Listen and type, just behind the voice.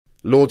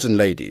Lords and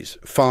ladies,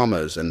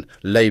 farmers and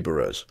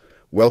labourers,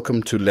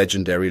 welcome to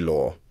Legendary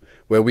Law,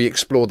 where we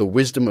explore the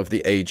wisdom of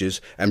the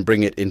ages and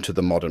bring it into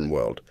the modern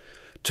world.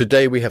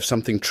 Today we have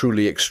something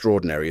truly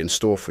extraordinary in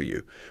store for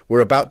you. We're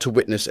about to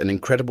witness an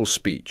incredible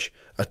speech,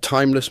 a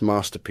timeless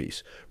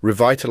masterpiece,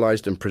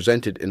 revitalized and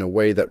presented in a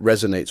way that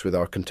resonates with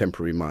our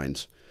contemporary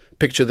minds.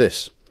 Picture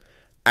this: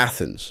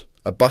 Athens,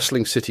 a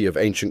bustling city of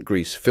ancient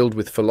Greece filled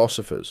with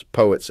philosophers,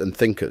 poets and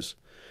thinkers.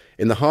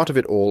 In the heart of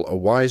it all, a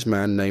wise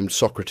man named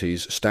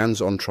Socrates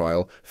stands on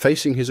trial,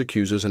 facing his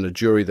accusers and a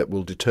jury that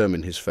will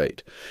determine his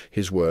fate.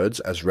 His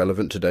words, as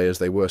relevant today as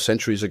they were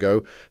centuries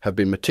ago, have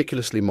been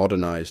meticulously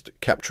modernized,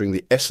 capturing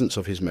the essence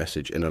of his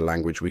message in a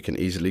language we can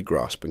easily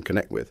grasp and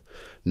connect with.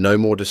 No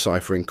more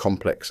deciphering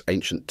complex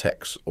ancient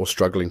texts or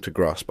struggling to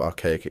grasp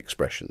archaic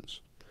expressions.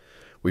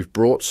 We've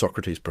brought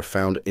Socrates'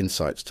 profound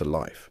insights to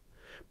life,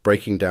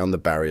 breaking down the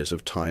barriers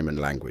of time and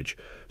language,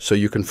 so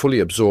you can fully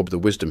absorb the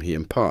wisdom he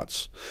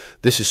imparts.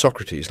 This is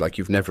Socrates like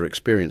you've never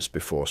experienced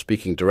before,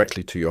 speaking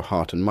directly to your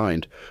heart and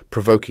mind,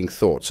 provoking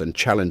thoughts and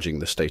challenging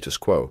the status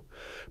quo.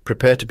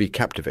 Prepare to be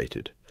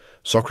captivated.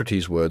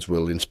 Socrates' words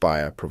will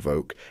inspire,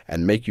 provoke,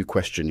 and make you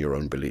question your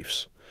own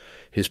beliefs.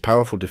 His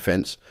powerful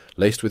defense,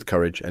 laced with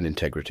courage and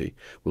integrity,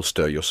 will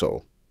stir your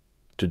soul.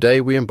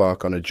 Today we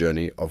embark on a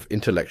journey of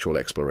intellectual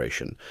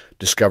exploration,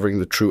 discovering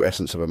the true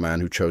essence of a man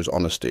who chose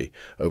honesty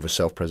over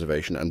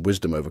self-preservation and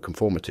wisdom over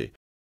conformity.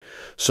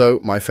 So,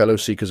 my fellow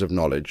seekers of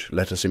knowledge,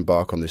 let us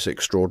embark on this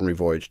extraordinary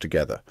voyage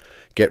together.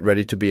 Get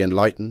ready to be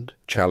enlightened,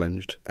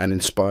 challenged, and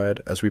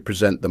inspired as we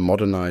present the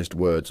modernized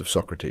words of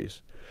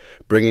Socrates,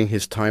 bringing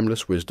his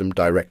timeless wisdom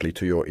directly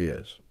to your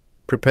ears.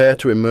 Prepare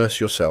to immerse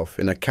yourself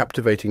in a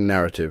captivating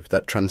narrative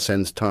that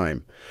transcends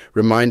time,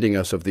 reminding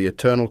us of the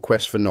eternal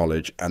quest for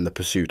knowledge and the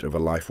pursuit of a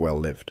life well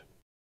lived.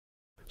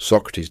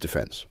 Socrates'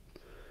 defense.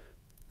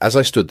 As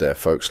I stood there,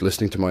 folks,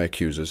 listening to my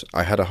accusers,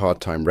 I had a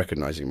hard time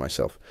recognizing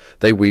myself.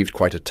 They weaved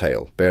quite a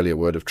tale, barely a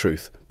word of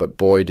truth, but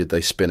boy did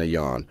they spin a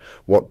yarn.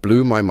 What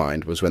blew my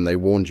mind was when they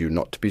warned you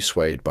not to be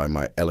swayed by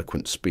my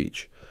eloquent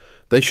speech.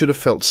 They should have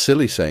felt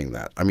silly saying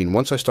that. I mean,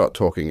 once I start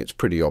talking, it's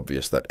pretty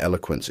obvious that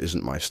eloquence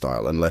isn't my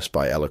style, unless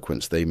by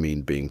eloquence they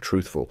mean being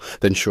truthful.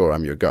 Then sure,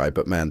 I'm your guy,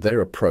 but man, their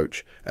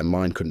approach and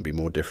mine couldn't be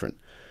more different.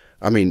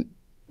 I mean,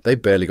 they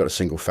barely got a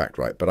single fact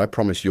right, but I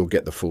promise you'll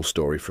get the full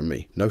story from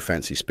me. No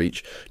fancy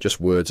speech, just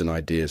words and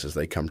ideas as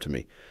they come to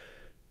me.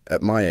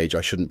 At my age,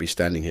 I shouldn't be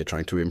standing here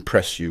trying to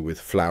impress you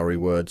with flowery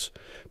words.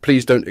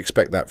 Please don't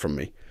expect that from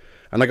me.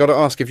 And I got to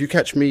ask, if you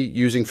catch me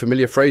using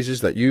familiar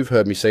phrases that you've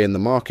heard me say in the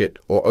market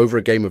or over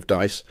a game of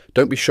dice,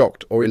 don't be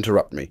shocked or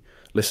interrupt me.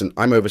 Listen,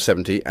 I'm over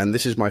 70 and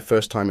this is my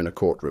first time in a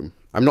courtroom.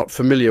 I'm not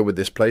familiar with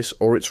this place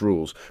or its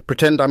rules.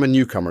 Pretend I'm a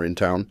newcomer in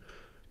town.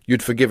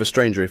 You'd forgive a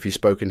stranger if he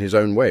spoke in his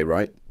own way,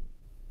 right?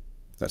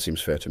 That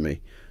seems fair to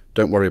me.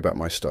 Don't worry about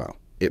my style.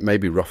 It may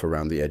be rough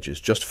around the edges.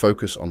 Just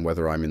focus on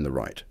whether I'm in the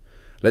right.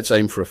 Let's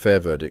aim for a fair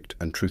verdict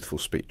and truthful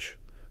speech.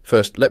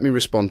 First, let me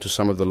respond to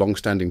some of the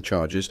long-standing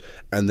charges,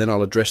 and then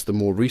I'll address the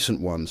more recent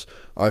ones.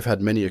 I've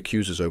had many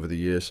accusers over the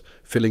years,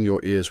 filling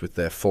your ears with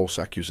their false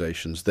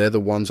accusations. They're the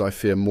ones I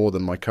fear more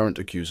than my current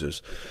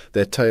accusers.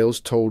 Their tales,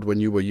 told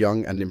when you were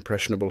young and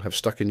impressionable, have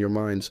stuck in your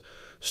minds.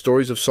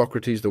 Stories of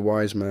Socrates, the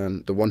wise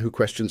man, the one who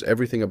questions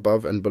everything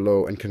above and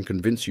below and can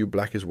convince you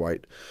black is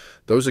white.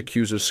 Those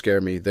accusers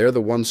scare me. They're the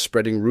ones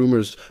spreading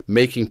rumors,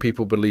 making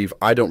people believe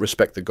I don't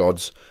respect the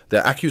gods.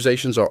 Their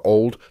accusations are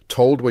old,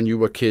 told when you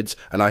were kids,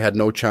 and I had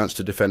no chance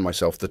to defend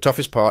myself. The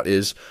toughest part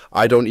is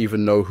I don't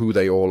even know who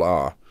they all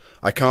are.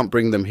 I can't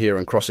bring them here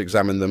and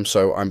cross-examine them,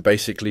 so I'm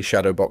basically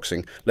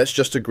shadowboxing. Let's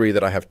just agree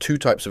that I have two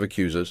types of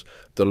accusers,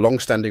 the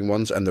long-standing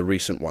ones and the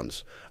recent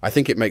ones. I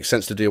think it makes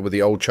sense to deal with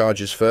the old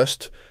charges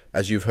first,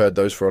 as you've heard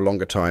those for a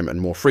longer time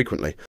and more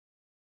frequently.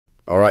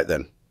 All right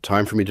then,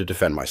 time for me to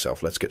defend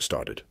myself. Let's get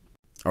started.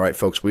 All right,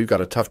 folks, we've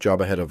got a tough job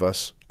ahead of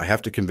us. I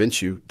have to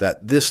convince you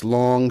that this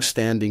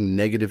long-standing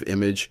negative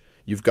image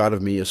you've got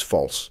of me is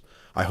false.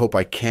 I hope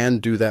I can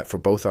do that for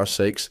both our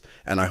sakes,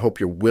 and I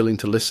hope you're willing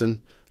to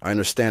listen. I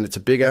understand it's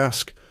a big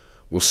ask.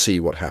 We'll see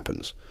what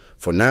happens.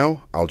 For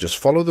now, I'll just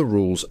follow the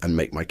rules and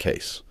make my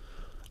case.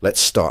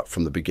 Let's start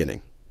from the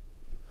beginning.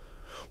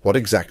 What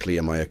exactly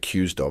am I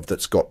accused of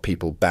that's got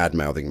people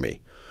bad-mouthing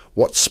me?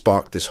 What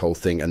sparked this whole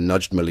thing and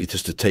nudged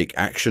Miletus to take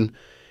action?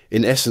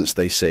 In essence,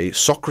 they say,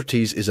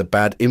 Socrates is a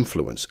bad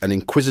influence, an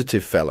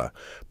inquisitive fella,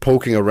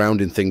 poking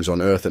around in things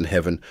on earth and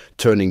heaven,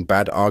 turning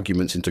bad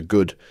arguments into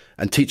good,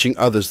 and teaching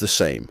others the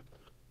same.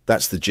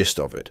 That's the gist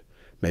of it.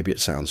 Maybe it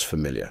sounds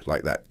familiar,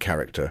 like that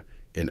character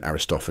in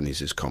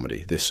Aristophanes'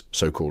 comedy, this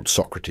so-called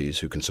Socrates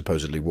who can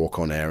supposedly walk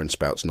on air and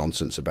spouts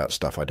nonsense about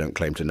stuff I don't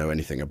claim to know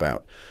anything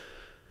about.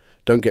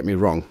 Don't get me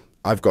wrong,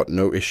 I've got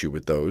no issue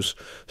with those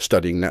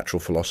studying natural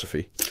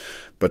philosophy,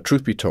 but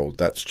truth be told,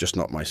 that's just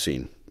not my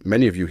scene.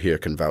 Many of you here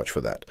can vouch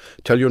for that.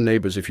 Tell your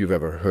neighbors if you've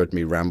ever heard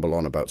me ramble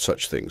on about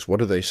such things. What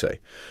do they say?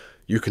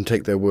 You can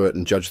take their word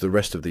and judge the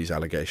rest of these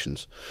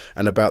allegations.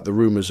 And about the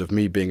rumors of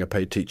me being a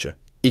paid teacher,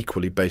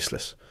 equally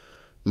baseless.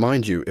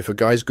 Mind you, if a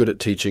guy's good at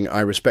teaching,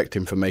 I respect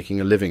him for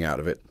making a living out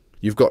of it.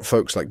 You've got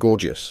folks like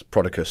Gorgias,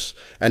 Prodicus,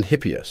 and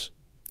Hippias.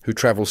 who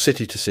travel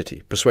city to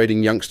city,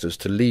 persuading youngsters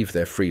to leave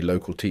their free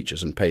local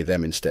teachers and pay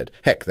them instead.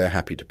 Heck, they're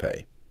happy to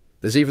pay.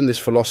 There's even this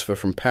philosopher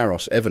from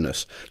Paros,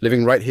 Evenus,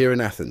 living right here in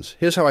Athens.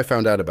 Here's how I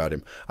found out about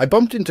him. I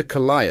bumped into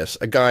Callias,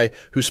 a guy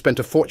who spent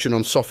a fortune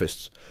on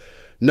sophists.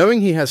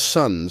 Knowing he has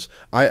sons,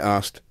 I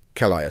asked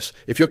Callias,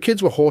 if your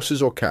kids were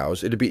horses or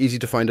cows, it'd be easy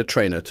to find a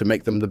trainer to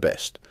make them the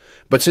best.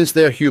 But since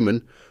they're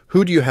human,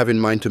 who do you have in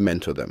mind to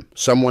mentor them?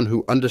 Someone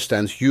who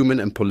understands human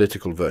and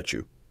political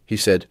virtue. He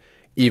said,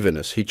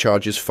 Evenus, he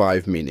charges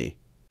 5 minae.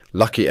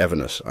 Lucky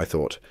Evenus, I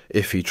thought,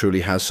 if he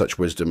truly has such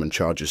wisdom and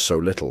charges so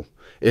little.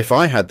 If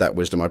I had that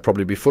wisdom, I'd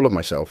probably be full of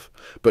myself.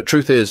 But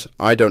truth is,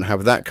 I don't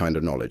have that kind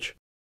of knowledge.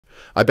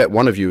 I bet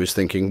one of you is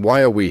thinking,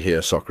 why are we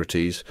here,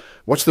 Socrates?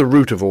 What's the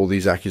root of all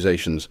these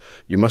accusations?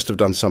 You must have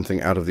done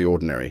something out of the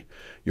ordinary.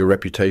 Your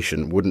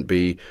reputation wouldn't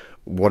be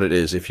what it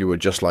is if you were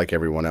just like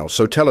everyone else.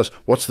 So tell us,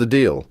 what's the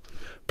deal?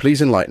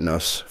 Please enlighten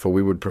us, for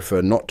we would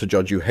prefer not to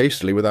judge you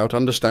hastily without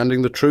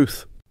understanding the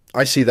truth.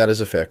 I see that as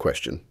a fair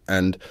question,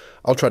 and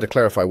I'll try to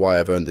clarify why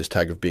I've earned this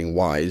tag of being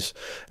wise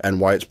and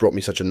why it's brought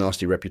me such a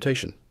nasty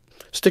reputation.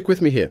 Stick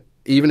with me here,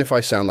 even if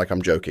I sound like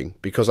I'm joking,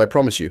 because I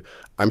promise you,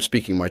 I'm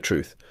speaking my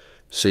truth.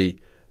 See,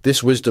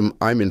 this wisdom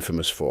I'm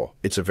infamous for,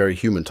 it's a very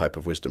human type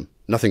of wisdom,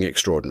 nothing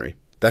extraordinary.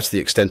 That's the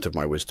extent of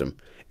my wisdom.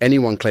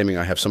 Anyone claiming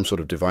I have some sort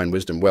of divine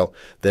wisdom, well,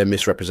 they're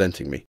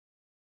misrepresenting me.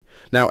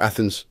 Now,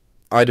 Athens,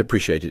 I'd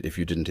appreciate it if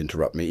you didn't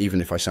interrupt me,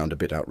 even if I sound a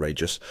bit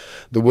outrageous.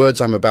 The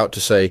words I'm about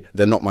to say,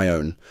 they're not my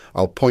own.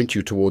 I'll point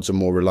you towards a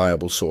more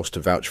reliable source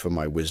to vouch for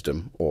my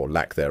wisdom, or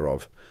lack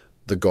thereof.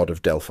 The god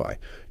of Delphi.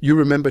 You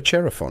remember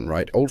Cherophon,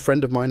 right? Old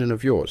friend of mine and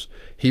of yours.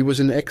 He was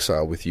in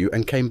exile with you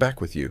and came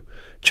back with you.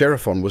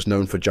 Cherophon was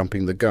known for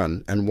jumping the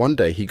gun, and one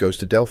day he goes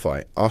to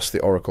Delphi, asks the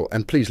oracle,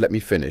 and please let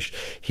me finish.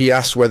 He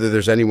asks whether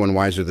there's anyone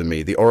wiser than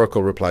me. The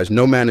oracle replies,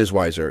 no man is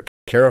wiser.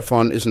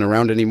 Cherophon isn't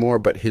around anymore,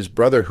 but his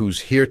brother who's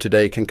here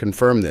today can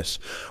confirm this.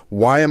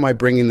 Why am I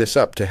bringing this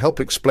up? To help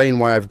explain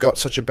why I've got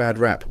such a bad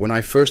rap. When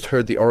I first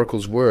heard the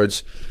oracle's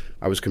words,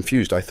 I was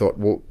confused. I thought,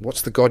 well,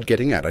 what's the god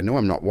getting at? I know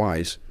I'm not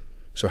wise.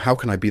 So how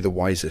can I be the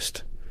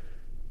wisest?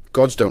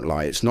 Gods don't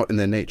lie, it's not in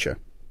their nature.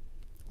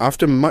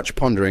 After much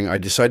pondering, I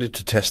decided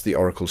to test the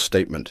oracle's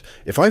statement.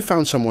 If I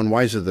found someone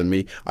wiser than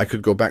me, I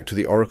could go back to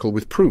the oracle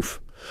with proof.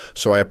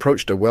 So I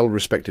approached a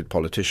well-respected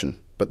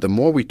politician. But the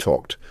more we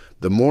talked,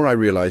 the more I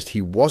realized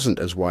he wasn't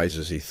as wise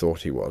as he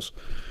thought he was.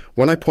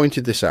 When I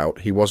pointed this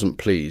out, he wasn't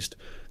pleased,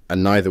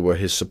 and neither were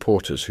his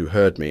supporters who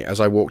heard me. As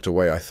I walked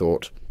away, I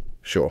thought,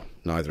 sure,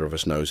 neither of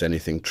us knows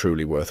anything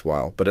truly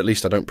worthwhile, but at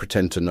least I don't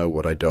pretend to know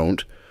what I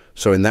don't.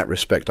 So in that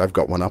respect, I've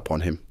got one up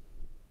on him.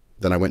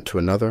 Then I went to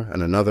another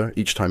and another,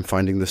 each time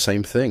finding the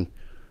same thing.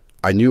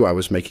 I knew I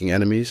was making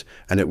enemies,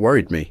 and it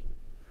worried me.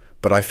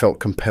 But I felt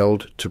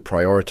compelled to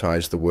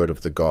prioritize the word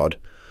of the god.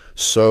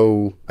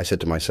 So, I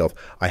said to myself,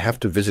 I have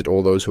to visit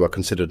all those who are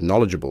considered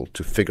knowledgeable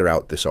to figure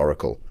out this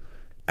oracle.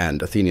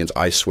 And, Athenians,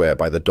 I swear,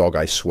 by the dog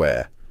I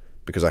swear,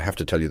 because I have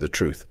to tell you the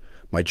truth,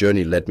 my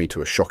journey led me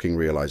to a shocking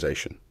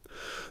realization.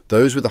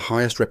 Those with the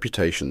highest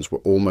reputations were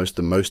almost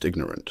the most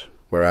ignorant,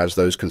 whereas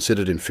those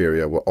considered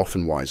inferior were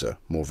often wiser,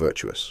 more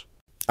virtuous.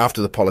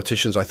 After the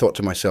politicians, I thought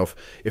to myself,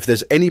 if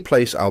there's any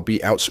place I'll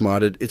be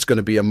outsmarted, it's going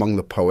to be among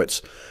the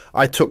poets.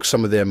 I took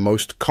some of their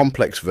most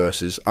complex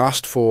verses,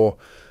 asked for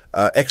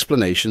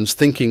explanations,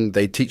 thinking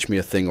they'd teach me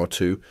a thing or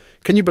two.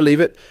 Can you believe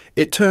it?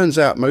 It turns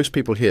out most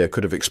people here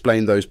could have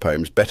explained those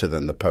poems better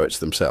than the poets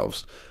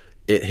themselves.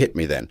 It hit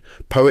me then.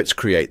 Poets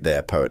create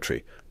their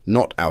poetry,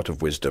 not out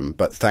of wisdom,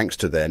 but thanks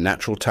to their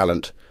natural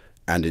talent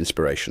and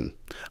inspiration.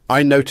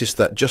 I noticed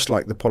that just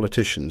like the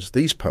politicians,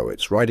 these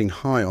poets, riding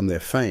high on their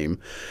fame,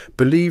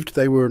 believed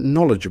they were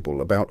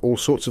knowledgeable about all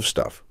sorts of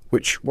stuff,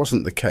 which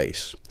wasn't the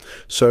case.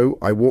 So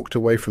I walked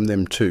away from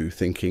them too,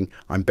 thinking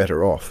I'm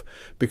better off,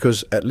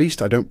 because at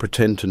least I don't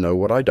pretend to know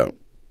what I don't.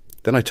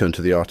 Then I turned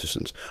to the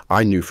artisans.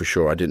 I knew for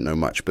sure I didn't know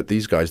much, but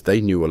these guys,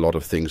 they knew a lot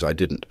of things I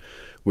didn't,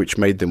 which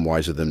made them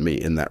wiser than me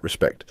in that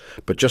respect.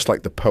 But just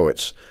like the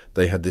poets,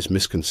 they had this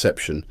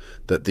misconception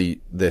that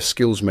their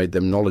skills made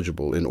them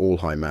knowledgeable in all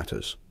high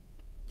matters.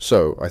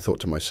 So I thought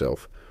to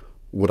myself,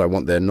 would I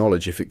want their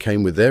knowledge if it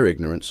came with their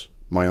ignorance?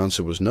 My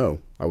answer was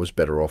no. I was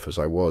better off as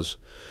I was.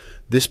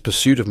 This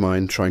pursuit of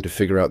mine, trying to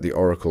figure out the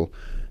oracle,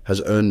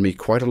 has earned me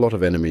quite a lot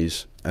of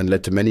enemies and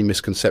led to many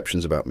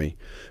misconceptions about me.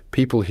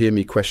 People hear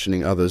me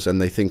questioning others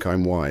and they think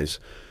I'm wise.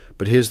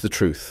 But here's the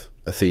truth,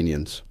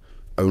 Athenians.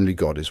 Only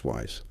God is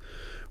wise.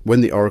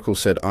 When the oracle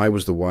said I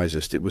was the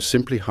wisest, it was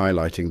simply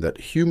highlighting that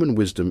human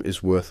wisdom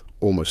is worth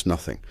almost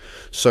nothing.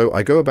 So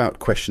I go about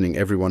questioning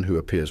everyone who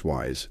appears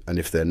wise, and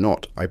if they're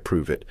not, I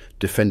prove it,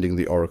 defending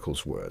the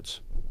oracle's words.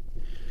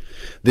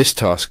 This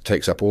task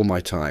takes up all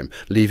my time,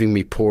 leaving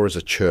me poor as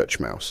a church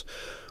mouse.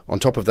 On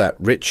top of that,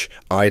 rich,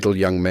 idle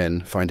young men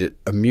find it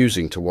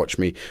amusing to watch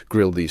me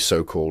grill these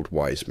so-called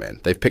wise men.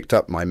 They've picked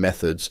up my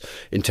methods,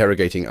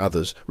 interrogating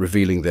others,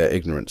 revealing their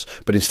ignorance.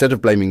 But instead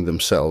of blaming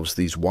themselves,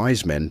 these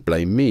wise men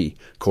blame me,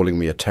 calling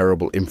me a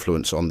terrible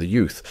influence on the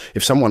youth.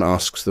 If someone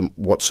asks them,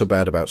 what's so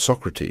bad about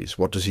Socrates?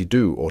 What does he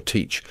do or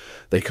teach?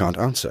 They can't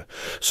answer.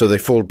 So they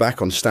fall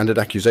back on standard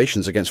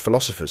accusations against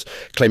philosophers,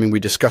 claiming we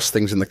discuss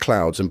things in the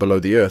clouds and below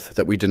the earth,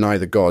 that we deny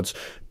the gods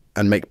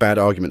and make bad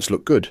arguments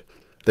look good.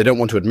 They don't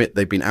want to admit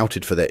they've been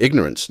outed for their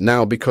ignorance.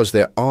 Now, because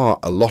there are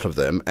a lot of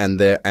them, and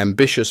they're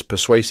ambitious,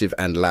 persuasive,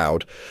 and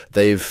loud,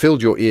 they've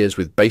filled your ears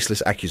with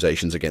baseless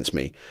accusations against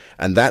me.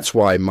 And that's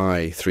why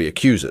my three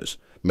accusers,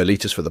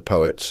 Meletus for the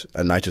poets,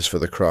 Anytus for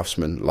the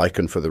craftsmen,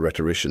 Lycon for the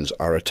rhetoricians,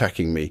 are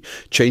attacking me.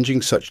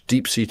 Changing such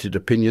deep-seated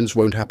opinions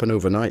won't happen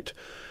overnight.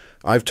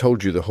 I've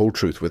told you the whole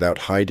truth without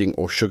hiding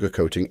or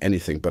sugarcoating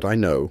anything, but I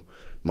know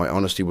my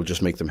honesty will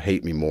just make them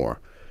hate me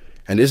more.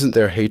 And isn't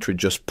their hatred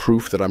just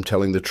proof that I'm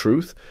telling the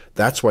truth?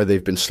 That's why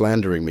they've been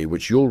slandering me,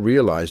 which you'll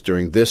realize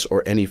during this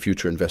or any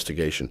future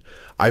investigation.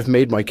 I've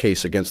made my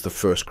case against the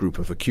first group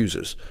of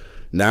accusers.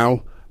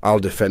 Now I'll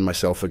defend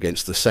myself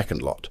against the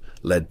second lot,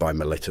 led by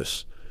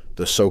Meletus,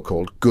 the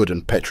so-called good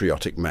and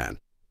patriotic man.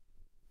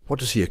 What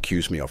does he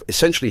accuse me of?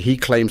 Essentially, he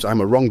claims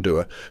I'm a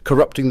wrongdoer,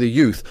 corrupting the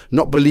youth,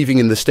 not believing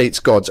in the state's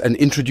gods, and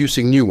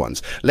introducing new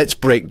ones. Let's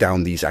break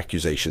down these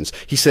accusations.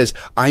 He says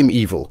I'm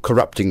evil,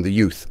 corrupting the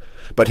youth.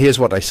 But here's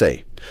what I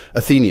say.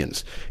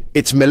 Athenians,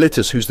 it's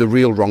Meletus who's the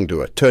real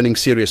wrongdoer, turning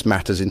serious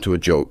matters into a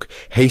joke,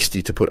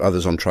 hasty to put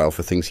others on trial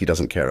for things he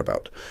doesn't care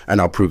about. And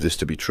I'll prove this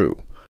to be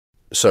true.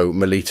 So,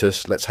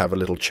 Meletus, let's have a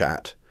little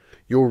chat.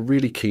 You're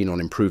really keen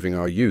on improving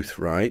our youth,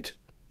 right?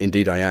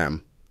 Indeed I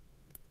am.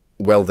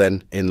 Well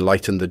then,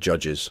 enlighten the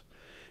judges.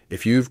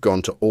 If you've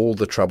gone to all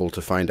the trouble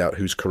to find out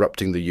who's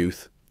corrupting the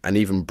youth, and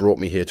even brought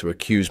me here to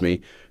accuse me,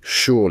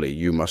 surely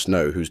you must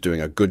know who's doing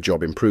a good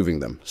job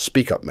improving them.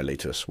 Speak up,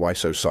 Meletus. Why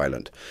so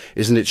silent?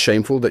 Isn't it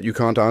shameful that you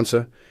can't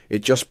answer? It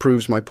just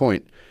proves my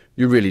point.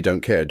 You really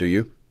don't care, do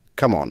you?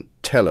 Come on,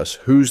 tell us,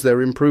 who's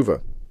their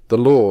improver? The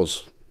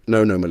laws.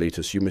 No,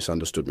 Meletus, you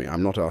misunderstood me.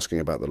 I'm not asking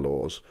about the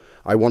laws.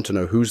 I want to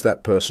know who's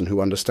that person who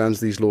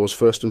understands these laws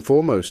first and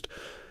foremost.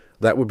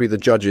 That would be the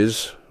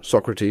judges,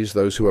 Socrates,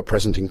 those who are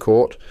present in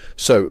court.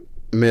 So,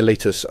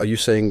 Meletus, are you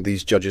saying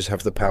these judges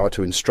have the power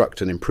to instruct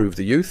and improve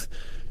the youth?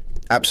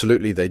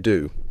 Absolutely they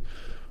do.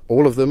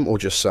 All of them, or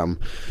just some?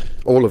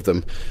 All of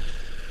them,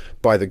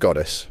 by the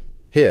goddess.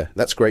 Here,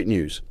 that's great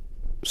news.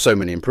 So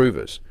many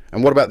improvers.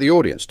 And what about the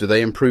audience? Do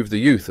they improve the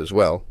youth as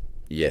well?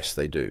 Yes,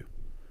 they do.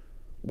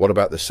 What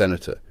about the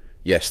senator?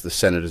 Yes, the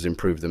senators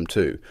improve them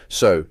too.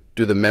 So,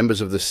 do the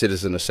members of the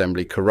citizen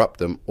assembly corrupt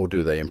them, or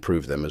do they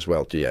improve them as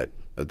well? Yeah,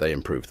 they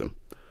improve them.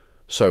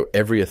 So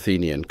every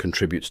Athenian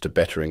contributes to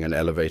bettering and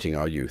elevating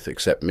our youth,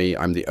 except me.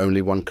 I'm the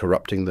only one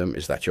corrupting them.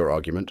 Is that your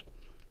argument?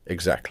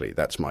 Exactly,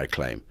 that's my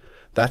claim.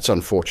 That's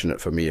unfortunate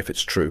for me if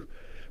it's true.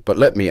 But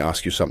let me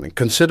ask you something.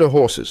 Consider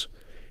horses.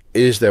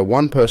 Is there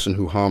one person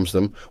who harms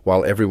them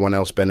while everyone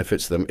else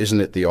benefits them? Isn't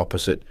it the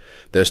opposite?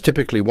 There's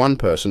typically one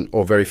person,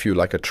 or very few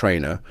like a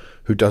trainer,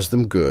 who does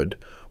them good,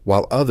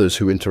 while others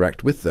who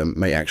interact with them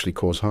may actually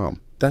cause harm.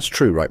 That's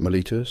true, right,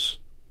 Meletus?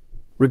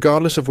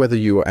 Regardless of whether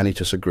you or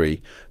Anytus agree,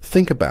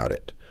 think about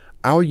it.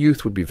 Our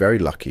youth would be very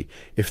lucky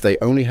if they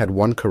only had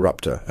one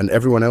corrupter and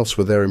everyone else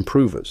were their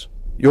improvers.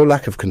 Your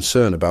lack of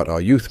concern about our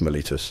youth,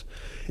 Meletus,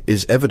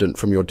 is evident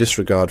from your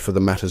disregard for the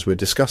matters we're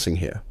discussing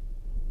here.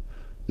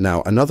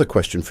 Now, another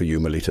question for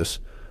you, Meletus.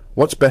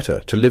 What's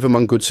better, to live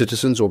among good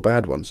citizens or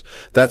bad ones?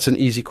 That's an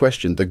easy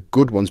question. The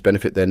good ones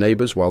benefit their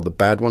neighbors while the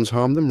bad ones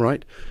harm them,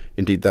 right?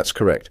 Indeed, that's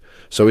correct.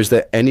 So is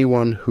there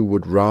anyone who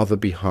would rather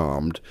be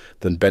harmed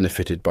than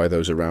benefited by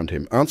those around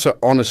him? Answer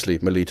honestly,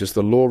 Meletus.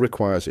 The law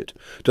requires it.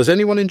 Does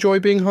anyone enjoy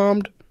being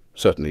harmed?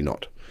 Certainly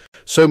not.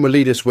 So,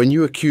 Meletus, when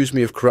you accuse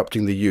me of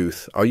corrupting the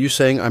youth, are you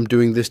saying I'm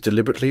doing this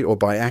deliberately or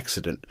by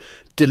accident?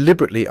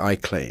 Deliberately, I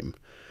claim.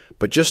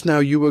 But just now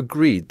you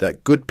agreed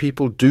that good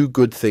people do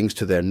good things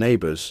to their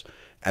neighbors,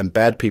 and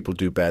bad people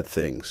do bad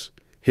things.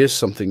 Here's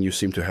something you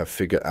seem to have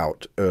figured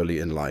out early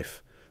in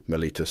life,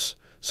 Meletus,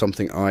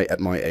 something I, at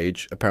my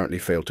age, apparently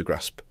failed to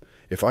grasp.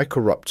 If I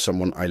corrupt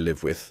someone I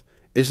live with,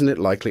 isn't it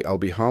likely I'll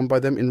be harmed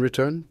by them in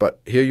return? But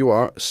here you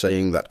are,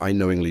 saying that I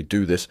knowingly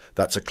do this.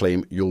 That's a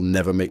claim you'll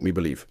never make me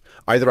believe.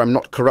 Either I'm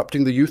not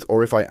corrupting the youth,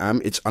 or if I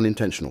am, it's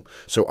unintentional.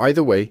 So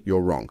either way, you're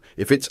wrong.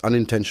 If it's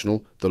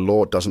unintentional, the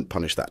law doesn't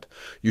punish that.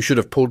 You should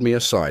have pulled me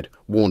aside,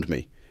 warned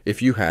me. If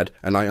you had,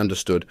 and I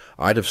understood,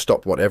 I'd have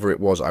stopped whatever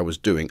it was I was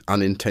doing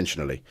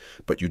unintentionally.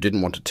 But you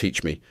didn't want to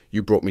teach me.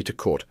 You brought me to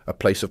court, a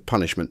place of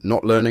punishment,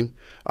 not learning.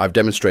 I've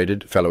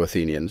demonstrated, fellow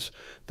Athenians,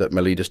 that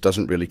Meletus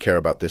doesn't really care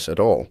about this at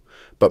all.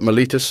 But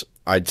Meletus,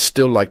 I'd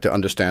still like to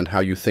understand how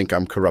you think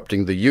I'm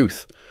corrupting the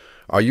youth.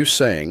 Are you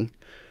saying,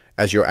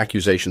 as your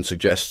accusation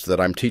suggests,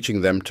 that I'm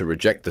teaching them to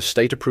reject the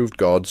state-approved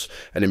gods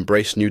and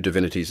embrace new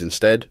divinities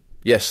instead?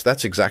 Yes,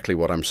 that's exactly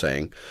what I'm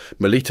saying.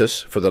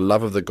 Meletus, for the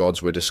love of the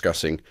gods we're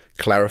discussing,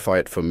 clarify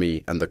it for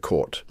me and the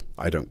court.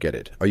 I don't get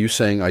it. Are you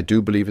saying I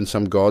do believe in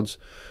some gods,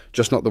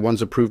 just not the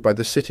ones approved by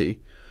the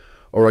city?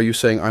 Or are you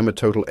saying I'm a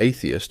total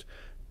atheist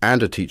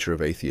and a teacher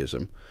of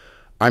atheism?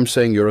 I'm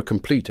saying you're a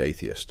complete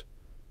atheist.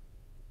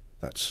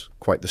 That's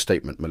quite the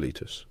statement,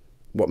 Meletus.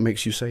 What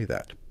makes you say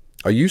that?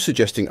 Are you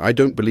suggesting I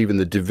don't believe in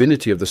the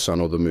divinity of the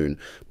sun or the moon,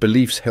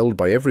 beliefs held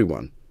by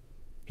everyone?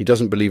 He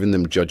doesn't believe in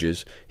them,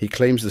 judges. He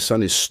claims the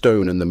sun is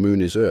stone and the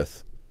moon is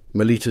earth.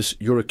 Meletus,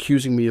 you're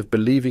accusing me of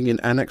believing in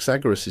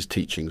Anaxagoras'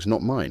 teachings,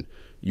 not mine.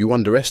 You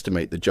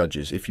underestimate the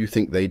judges if you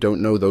think they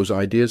don't know those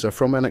ideas are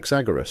from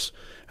Anaxagoras,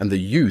 and the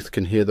youth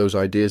can hear those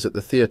ideas at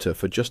the theatre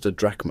for just a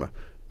drachma.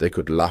 They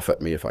could laugh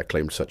at me if I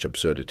claimed such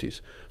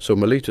absurdities. So,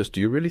 Meletus, do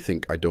you really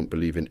think I don't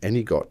believe in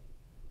any god?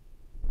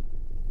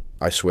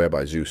 I swear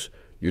by Zeus,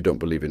 you don't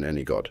believe in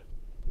any god.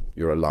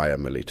 You're a liar,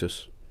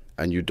 Meletus,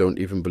 and you don't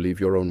even believe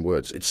your own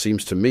words. It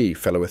seems to me,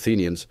 fellow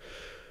Athenians,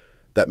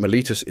 that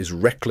Meletus is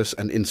reckless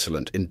and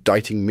insolent,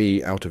 indicting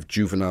me out of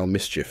juvenile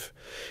mischief.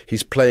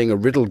 He's playing a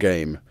riddle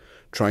game,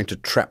 trying to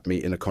trap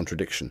me in a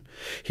contradiction.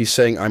 He's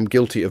saying I'm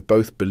guilty of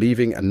both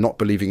believing and not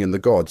believing in the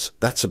gods.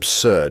 That's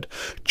absurd.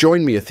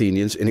 Join me,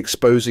 Athenians, in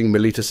exposing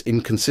Meletus'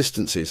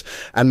 inconsistencies.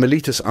 And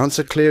Meletus,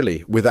 answer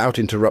clearly, without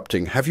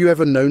interrupting. Have you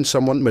ever known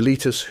someone,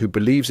 Meletus, who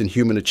believes in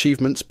human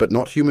achievements but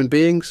not human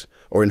beings?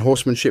 Or in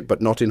horsemanship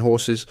but not in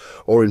horses?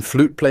 Or in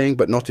flute playing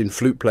but not in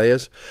flute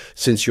players?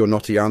 Since you're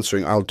not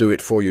answering, I'll do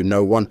it for you,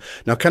 no one.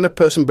 Now, can a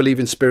person believe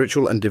in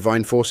spiritual and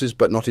divine forces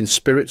but not in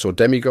spirits or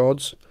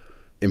demigods?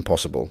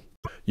 Impossible.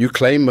 You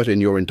claim, but in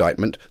your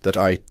indictment, that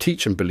I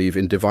teach and believe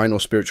in divine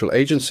or spiritual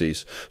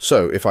agencies.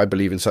 So, if I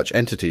believe in such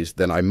entities,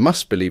 then I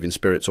must believe in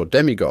spirits or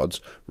demigods,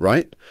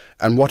 right?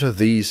 And what are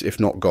these, if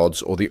not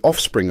gods, or the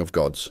offspring of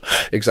gods?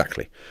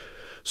 Exactly.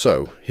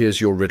 So,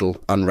 here's your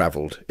riddle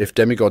unraveled. If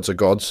demigods are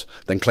gods,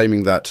 then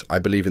claiming that I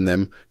believe in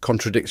them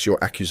contradicts your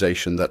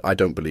accusation that I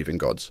don't believe in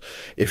gods.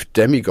 If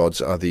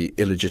demigods are the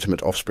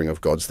illegitimate offspring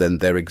of gods, then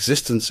their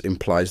existence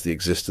implies the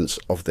existence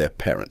of their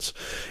parents.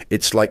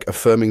 It's like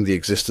affirming the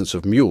existence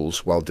of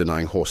mules while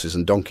denying horses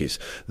and donkeys.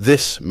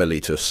 This,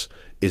 Meletus,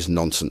 is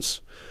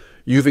nonsense.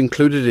 You've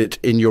included it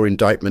in your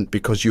indictment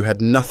because you had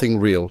nothing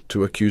real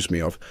to accuse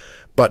me of.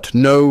 But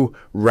no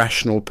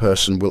rational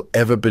person will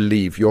ever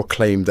believe your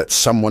claim that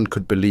someone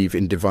could believe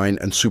in divine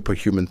and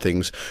superhuman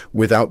things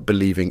without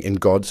believing in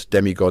gods,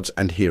 demigods,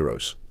 and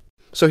heroes.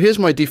 So here's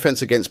my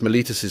defense against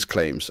Meletus's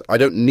claims. I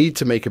don't need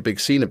to make a big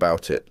scene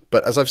about it,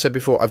 but as I've said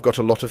before, I've got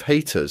a lot of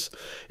haters.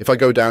 If I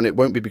go down, it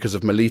won't be because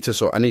of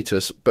Meletus or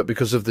Anytus, but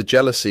because of the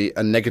jealousy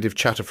and negative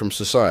chatter from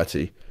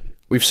society.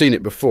 We've seen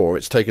it before.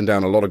 It's taken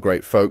down a lot of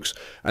great folks,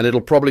 and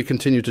it'll probably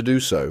continue to do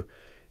so.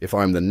 If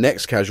I'm the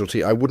next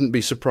casualty, I wouldn't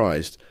be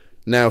surprised.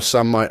 Now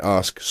some might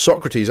ask,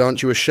 Socrates,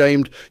 aren't you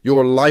ashamed?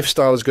 Your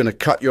lifestyle is going to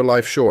cut your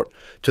life short.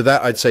 To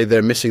that I'd say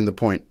they're missing the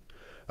point.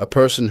 A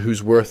person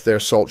who's worth their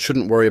salt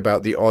shouldn't worry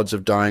about the odds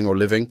of dying or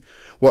living.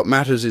 What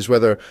matters is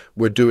whether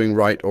we're doing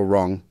right or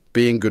wrong,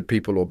 being good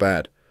people or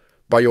bad.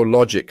 By your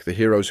logic, the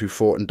heroes who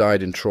fought and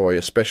died in Troy,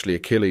 especially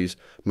Achilles,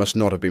 must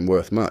not have been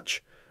worth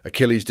much.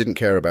 Achilles didn't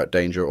care about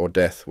danger or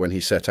death when he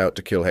set out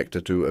to kill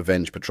Hector to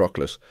avenge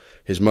Patroclus.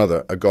 His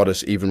mother, a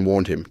goddess, even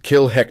warned him,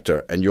 "Kill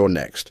Hector and you're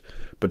next."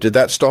 But did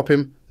that stop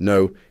him?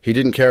 No, he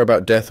didn't care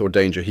about death or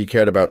danger. He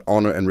cared about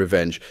honor and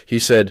revenge. He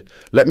said,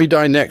 "Let me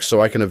die next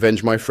so I can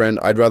avenge my friend.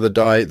 I'd rather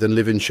die than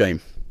live in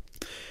shame."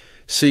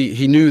 See,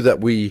 he knew that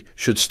we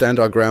should stand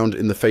our ground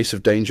in the face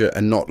of danger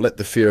and not let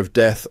the fear of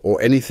death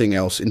or anything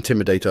else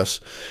intimidate us.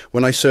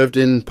 When I served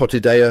in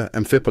Potidea,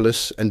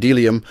 Amphipolis, and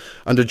Delium,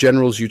 under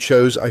generals you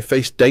chose, I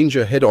faced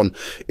danger head-on.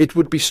 It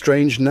would be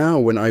strange now,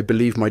 when I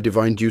believe my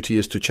divine duty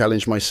is to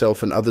challenge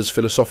myself and others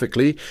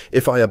philosophically,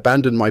 if I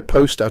abandoned my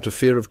post out of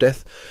fear of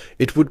death.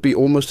 It would be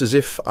almost as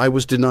if I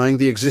was denying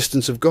the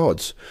existence of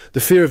gods.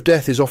 The fear of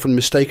death is often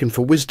mistaken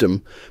for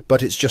wisdom,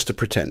 but it's just a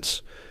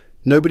pretense.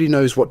 Nobody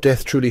knows what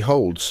death truly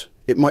holds.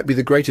 It might be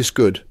the greatest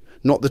good,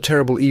 not the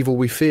terrible evil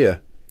we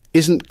fear.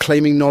 Isn't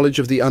claiming knowledge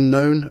of the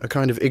unknown a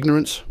kind of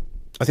ignorance?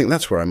 I think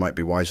that's where I might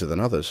be wiser than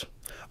others.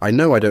 I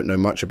know I don't know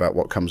much about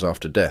what comes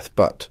after death,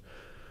 but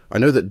I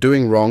know that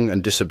doing wrong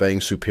and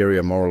disobeying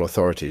superior moral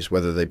authorities,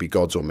 whether they be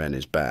gods or men,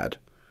 is bad.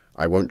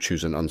 I won't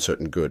choose an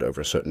uncertain good over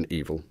a certain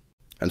evil.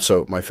 And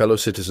so, my fellow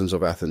citizens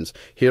of Athens,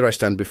 here I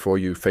stand before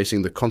you,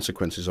 facing the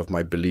consequences of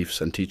my beliefs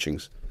and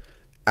teachings.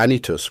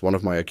 Anytus, one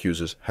of my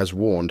accusers, has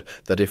warned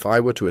that if I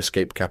were to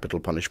escape capital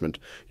punishment,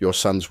 your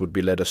sons would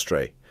be led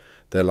astray,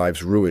 their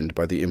lives ruined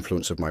by the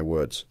influence of my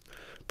words.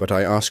 But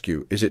I ask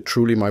you, is it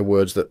truly my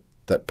words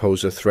that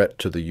pose a threat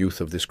to the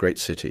youth of this great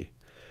city?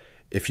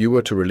 If you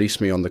were to release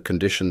me on the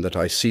condition that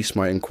I cease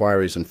my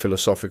inquiries and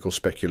philosophical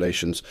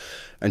speculations,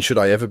 and should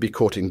I ever be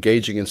caught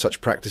engaging in such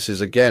practices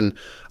again,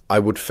 I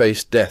would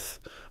face death.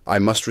 I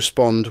must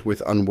respond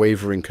with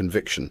unwavering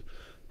conviction.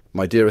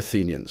 My dear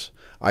Athenians,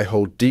 I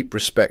hold deep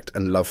respect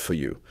and love for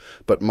you,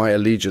 but my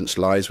allegiance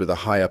lies with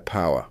a higher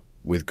power,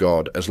 with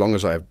God. As long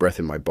as I have breath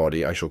in my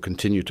body, I shall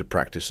continue to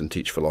practice and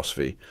teach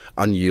philosophy,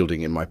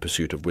 unyielding in my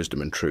pursuit of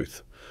wisdom and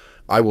truth.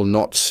 I will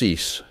not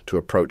cease to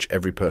approach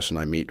every person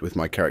I meet with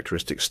my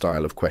characteristic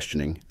style of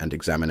questioning and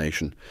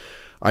examination.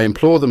 I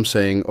implore them,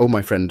 saying, "Oh,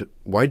 my friend,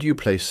 why do you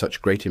place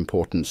such great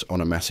importance on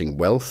amassing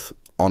wealth,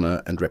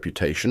 honor, and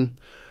reputation,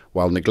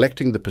 while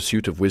neglecting the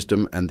pursuit of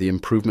wisdom and the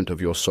improvement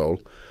of your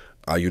soul?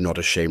 Are you not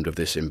ashamed of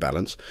this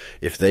imbalance?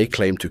 If they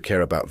claim to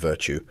care about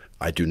virtue,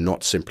 I do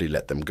not simply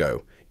let them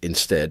go.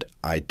 Instead,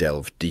 I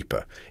delve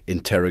deeper,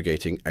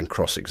 interrogating and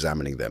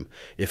cross-examining them.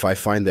 If I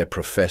find their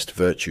professed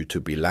virtue to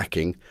be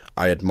lacking,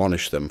 I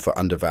admonish them for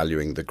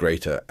undervaluing the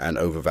greater and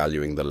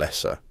overvaluing the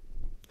lesser.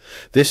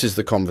 This is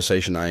the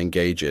conversation I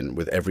engage in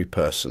with every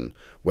person,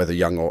 whether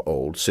young or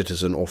old,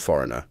 citizen or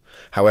foreigner.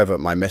 However,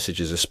 my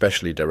message is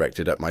especially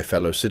directed at my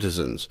fellow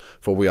citizens,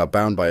 for we are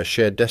bound by a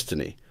shared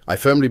destiny. I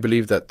firmly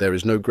believe that there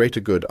is no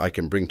greater good I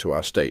can bring to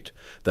our state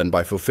than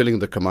by fulfilling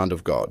the command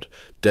of God.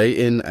 Day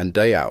in and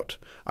day out,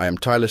 I am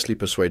tirelessly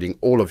persuading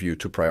all of you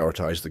to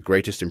prioritize the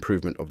greatest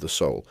improvement of the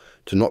soul,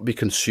 to not be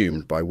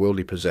consumed by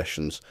worldly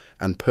possessions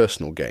and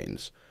personal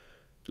gains.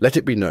 Let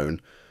it be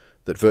known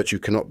that virtue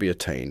cannot be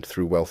attained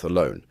through wealth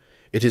alone.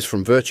 It is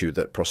from virtue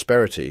that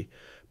prosperity,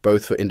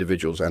 both for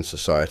individuals and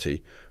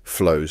society,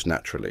 flows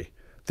naturally.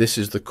 This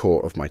is the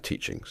core of my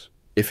teachings.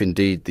 If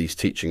indeed these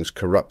teachings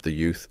corrupt the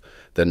youth,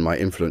 then my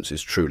influence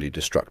is truly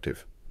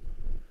destructive.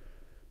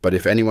 But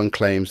if anyone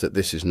claims that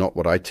this is not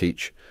what I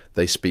teach,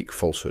 they speak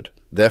falsehood.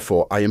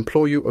 Therefore, I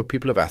implore you, O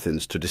people of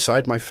Athens, to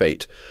decide my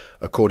fate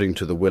according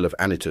to the will of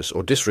Anytus,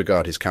 or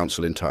disregard his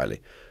counsel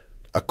entirely.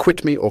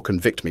 Acquit me or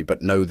convict me,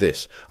 but know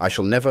this: I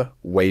shall never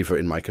waver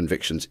in my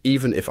convictions,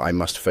 even if I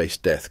must face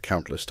death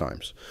countless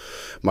times.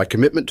 My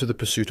commitment to the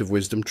pursuit of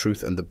wisdom,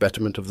 truth, and the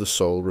betterment of the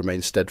soul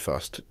remains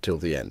steadfast till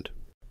the end.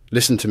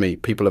 Listen to me,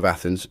 people of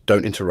Athens,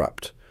 don't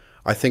interrupt.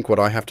 I think what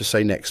I have to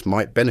say next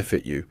might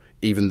benefit you,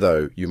 even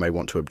though you may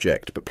want to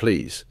object, but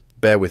please,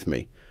 bear with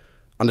me.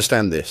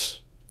 Understand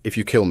this: if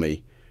you kill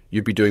me,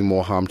 you'd be doing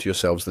more harm to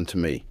yourselves than to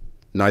me.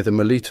 Neither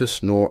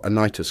Miletus nor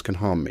Anytus can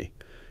harm me.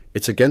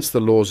 It's against the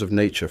laws of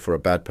nature for a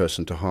bad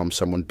person to harm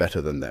someone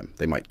better than them.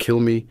 They might kill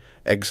me,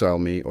 exile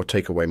me, or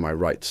take away my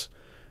rights,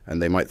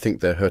 and they might think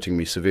they're hurting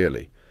me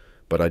severely.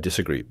 But I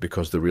disagree,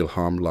 because the real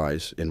harm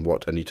lies in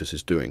what Anytus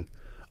is doing,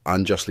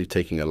 unjustly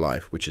taking a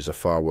life, which is a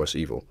far worse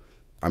evil.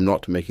 I'm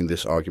not making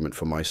this argument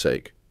for my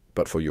sake,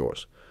 but for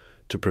yours,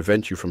 to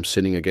prevent you from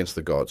sinning against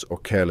the gods or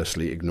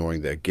carelessly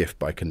ignoring their gift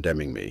by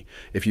condemning me.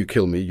 If you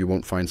kill me, you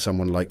won't find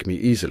someone like me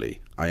easily.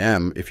 I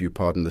am, if you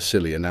pardon the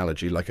silly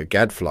analogy, like a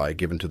gadfly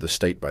given to the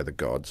state by the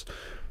gods.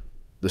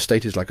 The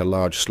state is like a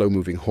large,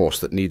 slow-moving horse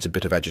that needs a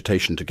bit of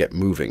agitation to get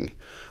moving.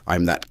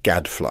 I'm that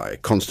gadfly,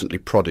 constantly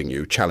prodding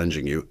you,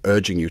 challenging you,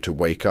 urging you to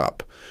wake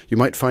up. You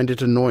might find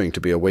it annoying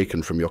to be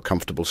awakened from your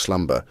comfortable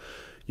slumber.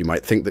 You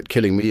might think that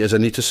killing me, as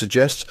Anytus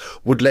suggests,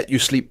 would let you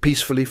sleep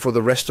peacefully for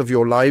the rest of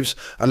your lives,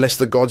 unless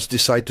the gods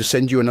decide to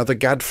send you another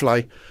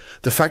gadfly.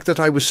 The fact that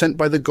I was sent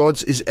by the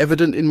gods is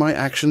evident in my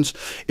actions.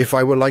 If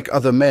I were like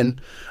other men,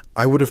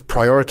 I would have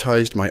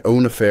prioritized my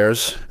own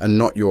affairs and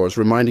not yours,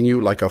 reminding you,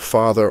 like a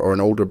father or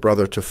an older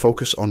brother, to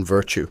focus on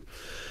virtue.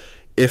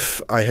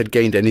 If I had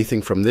gained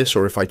anything from this,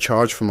 or if I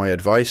charged for my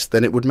advice,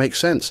 then it would make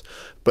sense.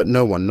 But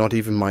no one, not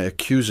even my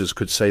accusers,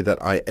 could say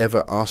that I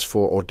ever asked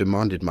for or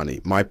demanded money.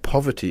 My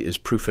poverty is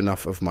proof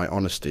enough of my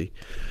honesty.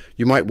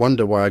 You might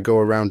wonder why I go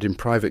around in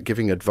private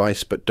giving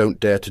advice but don't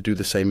dare to do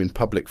the same in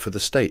public for the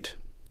state.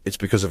 It's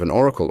because of an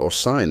oracle or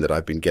sign that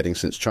I've been getting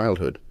since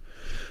childhood.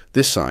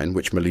 This sign,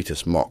 which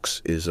Miletus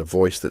mocks, is a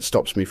voice that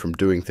stops me from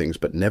doing things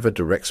but never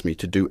directs me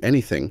to do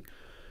anything.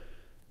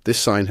 This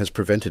sign has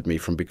prevented me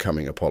from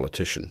becoming a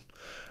politician.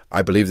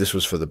 I believe this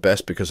was for the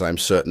best, because I am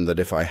certain that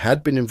if I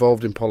had been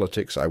involved in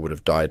politics, I would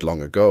have died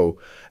long ago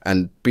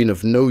and been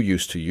of no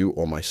use to you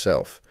or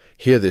myself.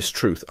 Hear this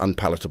truth,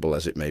 unpalatable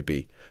as it may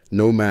be.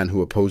 No man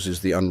who opposes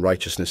the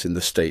unrighteousness in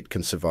the state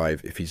can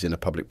survive if he's in a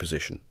public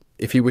position.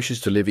 If he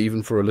wishes to live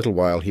even for a little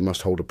while, he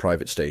must hold a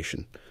private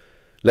station.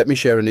 Let me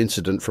share an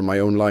incident from my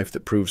own life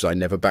that proves I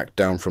never backed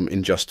down from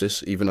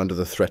injustice, even under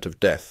the threat of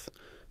death.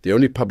 The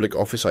only public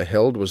office I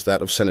held was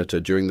that of senator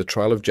during the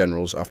trial of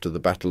generals after the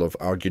Battle of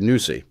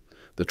Arginusi.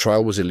 The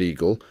trial was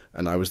illegal,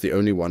 and I was the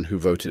only one who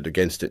voted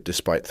against it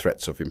despite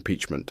threats of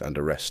impeachment and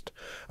arrest.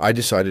 I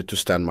decided to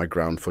stand my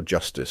ground for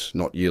justice,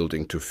 not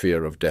yielding to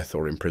fear of death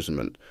or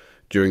imprisonment.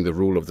 During the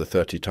rule of the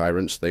 30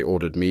 tyrants, they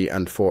ordered me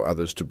and 4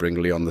 others to bring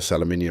Leon the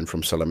Salaminian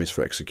from Salamis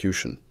for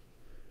execution.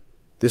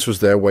 This was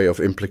their way of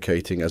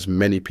implicating as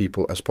many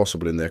people as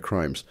possible in their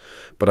crimes,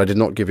 but I did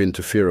not give in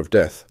to fear of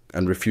death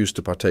and refused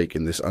to partake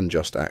in this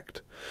unjust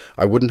act.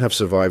 I wouldn't have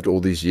survived all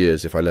these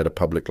years if I led a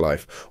public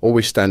life,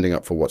 always standing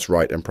up for what's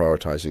right and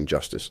prioritizing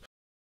justice.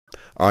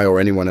 I or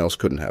anyone else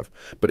couldn't have,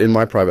 but in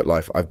my private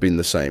life I've been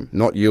the same,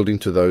 not yielding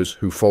to those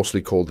who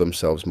falsely call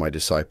themselves my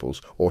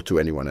disciples, or to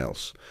anyone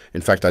else.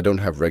 In fact, I don't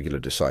have regular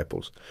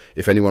disciples.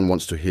 If anyone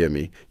wants to hear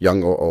me,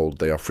 young or old,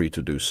 they are free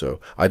to do so.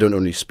 I don't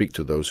only speak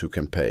to those who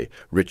can pay,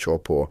 rich or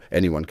poor,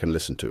 anyone can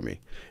listen to me.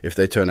 If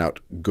they turn out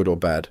good or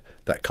bad,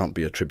 that can't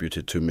be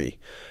attributed to me,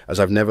 as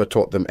I've never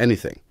taught them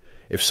anything.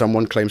 If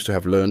someone claims to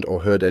have learned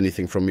or heard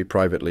anything from me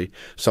privately,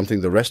 something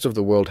the rest of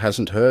the world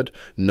hasn't heard,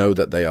 know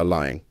that they are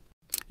lying.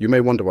 You may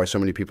wonder why so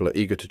many people are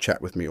eager to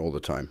chat with me all the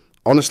time.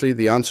 Honestly,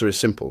 the answer is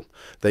simple.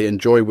 They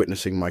enjoy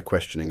witnessing my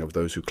questioning of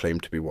those who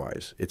claim to be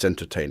wise. It's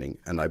entertaining,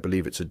 and I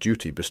believe it's a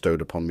duty bestowed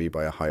upon me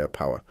by a higher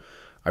power.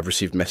 I've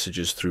received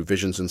messages through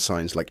visions and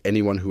signs like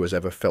anyone who has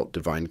ever felt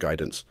divine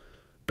guidance.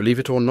 Believe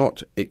it or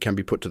not, it can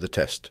be put to the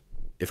test.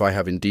 If I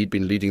have indeed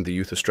been leading the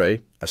youth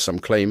astray, as some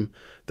claim,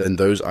 then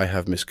those I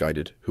have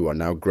misguided, who are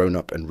now grown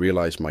up and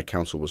realize my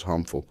counsel was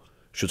harmful,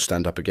 should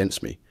stand up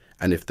against me.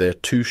 And if they're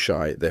too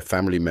shy, their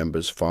family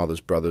members, fathers,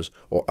 brothers,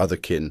 or other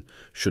kin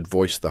should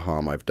voice the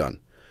harm I've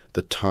done.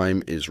 The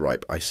time is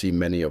ripe. I see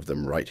many of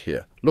them right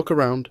here. Look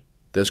around.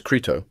 There's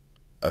Crito,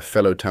 a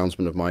fellow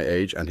townsman of my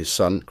age, and his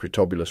son,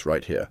 Critobulus,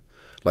 right here.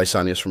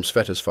 Lysanias from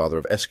Sphetus, father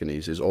of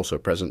Aeschines, is also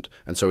present,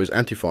 and so is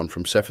Antiphon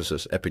from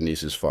Cephisus,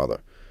 Epignes'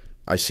 father.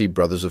 I see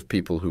brothers of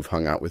people who've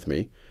hung out with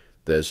me.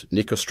 There's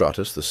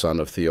Nicostratus, the son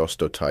of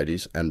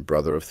Theostotides and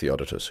brother of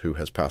Theodotus, who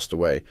has passed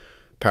away.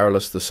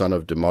 Paralus, the son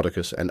of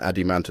Demodocus, and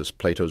Adimantus,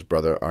 Plato's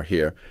brother, are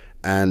here,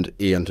 and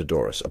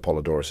Eantodorus,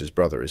 Apollodorus'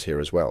 brother, is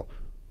here as well.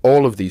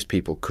 All of these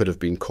people could have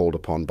been called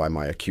upon by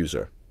my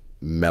accuser,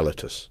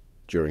 Meletus,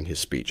 during his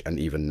speech, and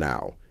even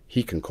now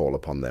he can call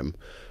upon them.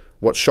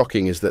 What's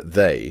shocking is that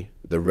they,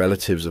 the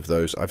relatives of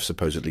those I've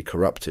supposedly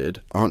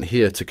corrupted, aren't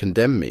here to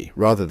condemn me.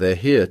 Rather, they're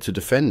here to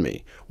defend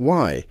me.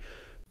 Why?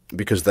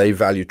 Because they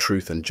value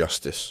truth and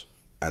justice,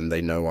 and they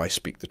know I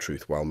speak the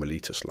truth while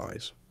Meletus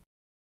lies.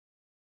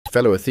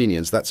 Fellow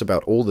Athenians, that's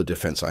about all the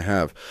defense I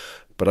have,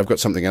 but I've got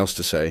something else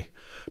to say.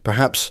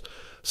 Perhaps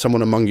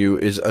someone among you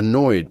is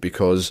annoyed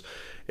because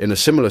in a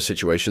similar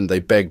situation they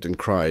begged and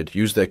cried,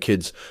 used their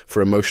kids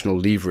for emotional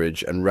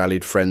leverage and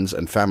rallied friends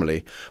and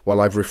family, while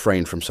I've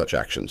refrained from such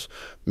actions.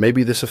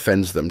 Maybe this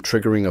offends them,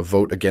 triggering a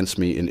vote against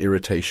me in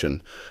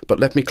irritation. But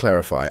let me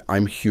clarify,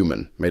 I'm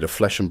human, made of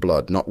flesh and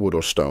blood, not wood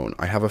or stone.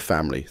 I have a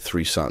family,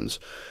 3 sons.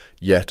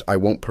 Yet I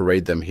won't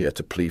parade them here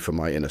to plea for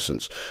my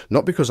innocence,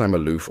 not because I'm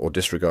aloof or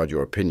disregard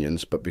your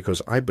opinions, but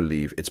because I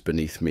believe it's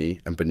beneath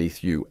me and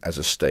beneath you as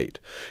a state.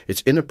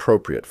 It's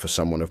inappropriate for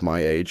someone of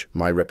my age,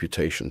 my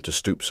reputation, to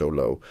stoop so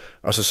low.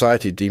 Our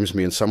society deems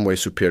me in some way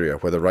superior,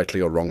 whether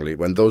rightly or wrongly.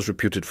 When those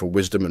reputed for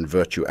wisdom and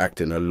virtue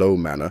act in a low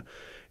manner,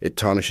 it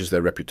tarnishes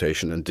their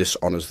reputation and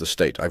dishonors the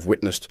state. I've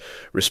witnessed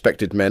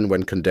respected men,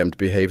 when condemned,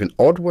 behave in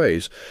odd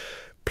ways,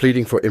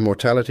 pleading for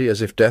immortality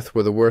as if death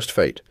were the worst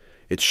fate.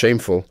 It's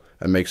shameful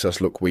and makes us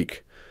look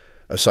weak.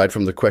 Aside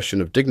from the question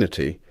of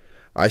dignity,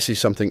 I see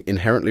something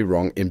inherently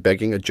wrong in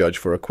begging a judge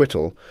for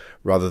acquittal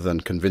rather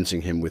than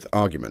convincing him with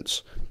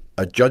arguments.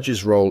 A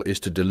judge's role is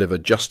to deliver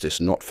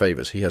justice, not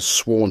favors. He has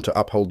sworn to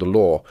uphold the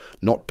law,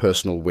 not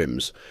personal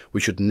whims.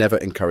 We should never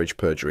encourage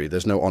perjury.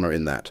 There's no honor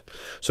in that.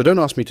 So don't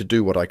ask me to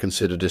do what I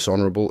consider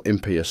dishonorable,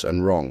 impious,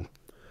 and wrong,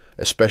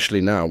 especially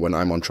now when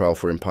I'm on trial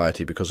for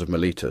impiety because of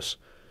Meletus.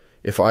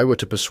 If I were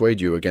to persuade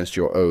you against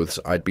your oaths,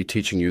 I'd be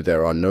teaching you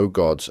there are no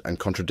gods and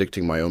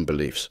contradicting my own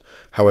beliefs.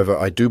 However,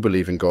 I do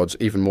believe in gods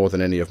even more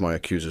than any of my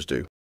accusers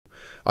do.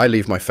 I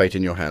leave my fate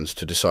in your hands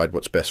to decide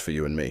what's best for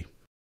you and me.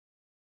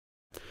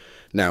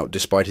 Now,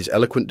 despite his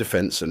eloquent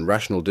defense and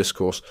rational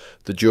discourse,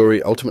 the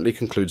jury ultimately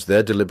concludes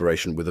their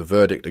deliberation with a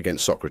verdict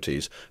against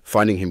Socrates,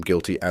 finding him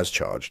guilty as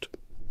charged.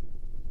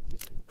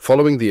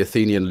 Following the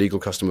Athenian legal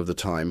custom of the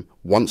time,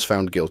 once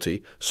found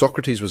guilty,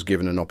 Socrates was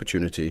given an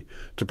opportunity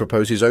to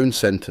propose his own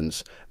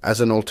sentence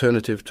as an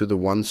alternative to the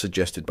one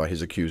suggested by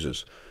his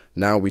accusers.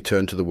 Now we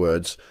turn to the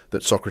words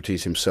that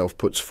Socrates himself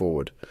puts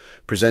forward,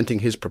 presenting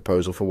his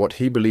proposal for what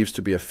he believes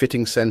to be a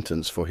fitting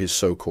sentence for his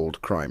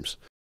so-called crimes.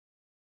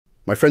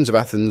 My friends of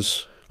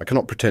Athens, I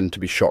cannot pretend to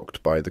be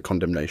shocked by the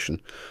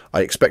condemnation.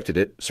 I expected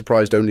it,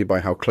 surprised only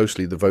by how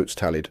closely the votes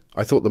tallied.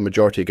 I thought the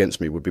majority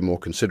against me would be more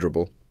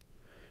considerable.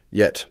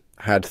 Yet,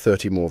 had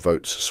 30 more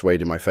votes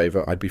swayed in my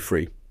favour, I'd be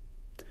free.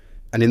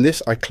 And in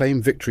this I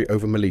claim victory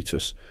over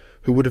Meletus,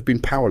 who would have been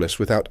powerless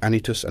without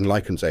Anytus and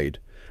Lycon's aid,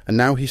 and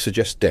now he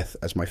suggests death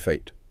as my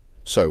fate.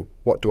 So,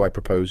 what do I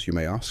propose, you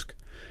may ask?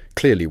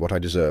 Clearly what I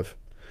deserve.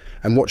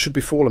 And what should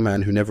befall a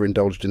man who never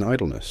indulged in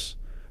idleness?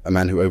 A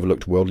man who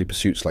overlooked worldly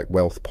pursuits like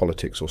wealth,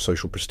 politics, or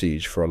social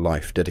prestige for a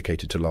life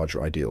dedicated to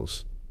larger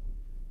ideals?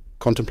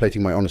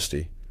 Contemplating my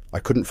honesty, I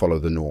couldn't follow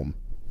the norm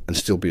and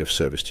still be of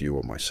service to you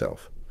or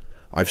myself.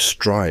 I've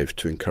strived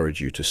to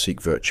encourage you to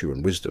seek virtue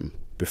and wisdom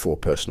before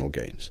personal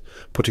gains,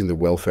 putting the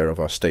welfare of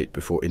our state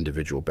before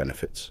individual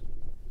benefits.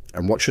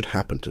 And what should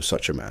happen to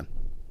such a man?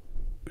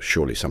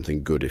 Surely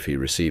something good if he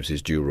receives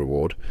his due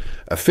reward.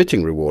 A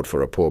fitting reward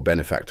for a poor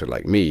benefactor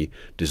like me,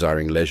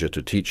 desiring leisure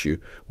to teach you,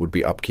 would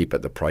be upkeep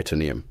at the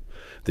Prytaneum.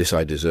 This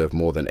I deserve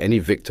more than any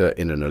victor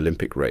in an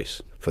Olympic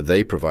race, for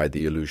they provide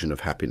the illusion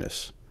of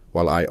happiness,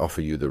 while I offer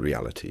you the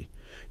reality.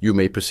 You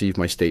may perceive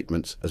my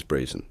statements as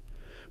brazen.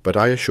 But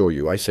I assure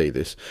you I say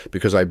this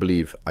because I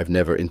believe I've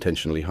never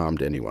intentionally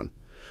harmed anyone.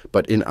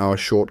 But in our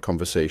short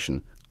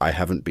conversation, I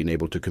haven't been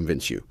able to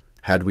convince you.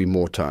 Had we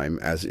more time,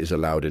 as is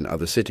allowed in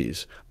other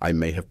cities, I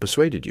may have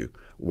persuaded you.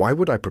 Why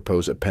would I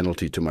propose a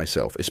penalty to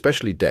myself,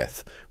 especially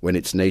death, when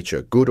its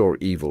nature, good or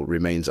evil,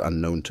 remains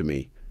unknown to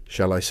me?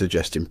 Shall I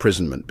suggest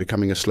imprisonment,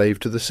 becoming a slave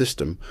to the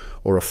system,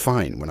 or a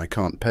fine when I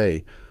can't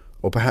pay?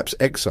 Or perhaps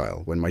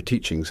exile, when my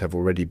teachings have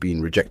already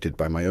been rejected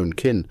by my own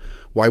kin?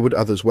 Why would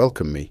others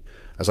welcome me?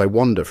 As I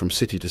wander from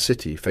city to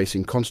city,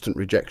 facing constant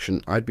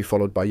rejection, I'd be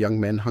followed by young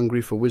men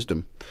hungry for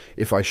wisdom.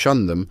 If I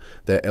shunned them,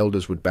 their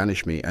elders would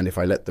banish me, and if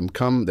I let them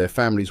come, their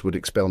families would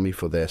expel me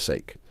for their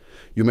sake.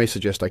 You may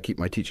suggest I keep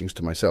my teachings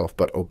to myself,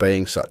 but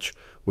obeying such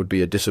would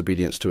be a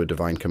disobedience to a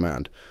divine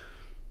command.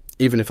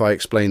 Even if I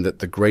explain that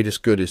the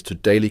greatest good is to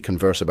daily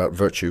converse about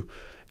virtue,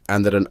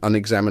 and that an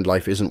unexamined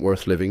life isn't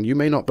worth living, you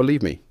may not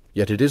believe me.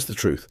 Yet it is the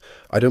truth.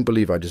 I don't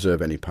believe I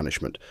deserve any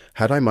punishment.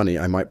 Had I money,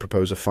 I might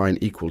propose a fine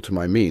equal to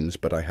my means,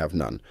 but I have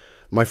none.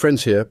 My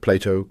friends here,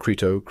 Plato,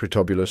 Crito,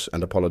 Critobulus,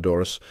 and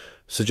Apollodorus,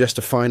 suggest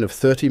a fine of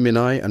 30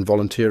 minae and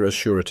volunteer as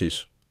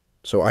sureties.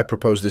 So I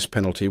propose this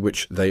penalty,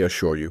 which they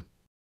assure you.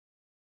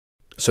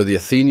 So the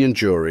Athenian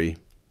jury,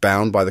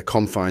 bound by the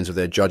confines of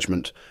their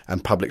judgment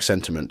and public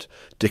sentiment,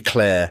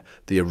 declare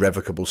the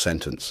irrevocable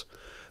sentence,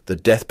 the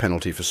death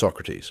penalty for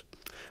Socrates.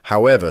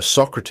 However,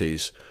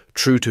 Socrates,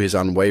 true to his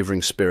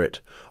unwavering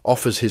spirit,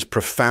 offers his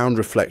profound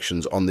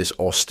reflections on this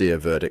austere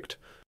verdict.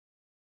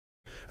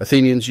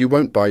 Athenians, you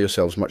won't buy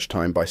yourselves much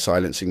time by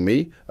silencing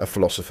me, a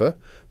philosopher,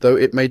 though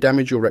it may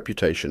damage your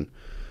reputation.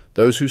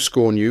 Those who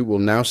scorn you will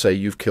now say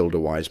you've killed a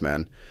wise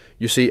man.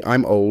 You see,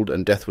 I'm old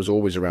and death was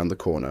always around the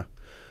corner.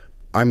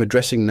 I'm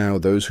addressing now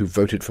those who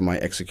voted for my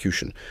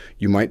execution.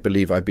 You might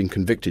believe I've been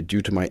convicted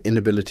due to my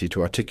inability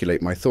to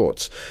articulate my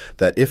thoughts,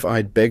 that if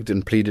I'd begged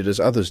and pleaded as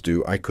others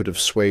do, I could have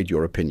swayed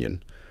your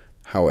opinion.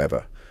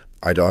 However,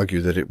 I'd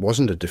argue that it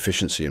wasn't a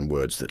deficiency in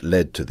words that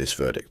led to this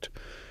verdict.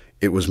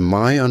 It was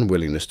my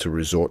unwillingness to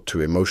resort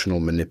to emotional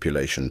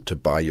manipulation to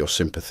buy your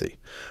sympathy.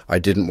 I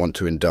didn't want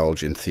to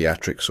indulge in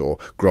theatrics or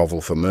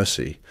grovel for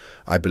mercy.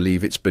 I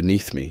believe it's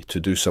beneath me to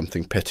do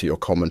something petty or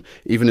common,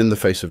 even in the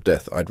face of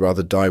death. I'd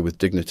rather die with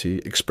dignity,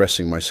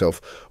 expressing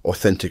myself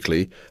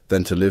authentically,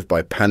 than to live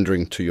by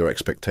pandering to your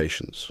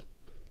expectations.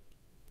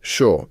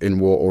 Sure, in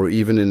war or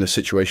even in a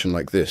situation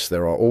like this,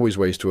 there are always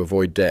ways to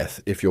avoid death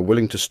if you're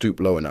willing to stoop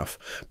low enough.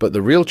 But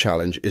the real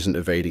challenge isn't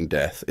evading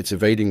death, it's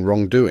evading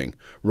wrongdoing.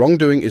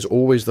 Wrongdoing is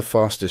always the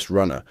fastest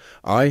runner.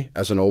 I,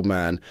 as an old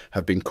man,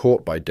 have been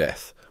caught by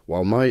death,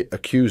 while my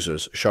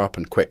accusers, sharp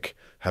and quick,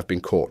 have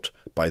been caught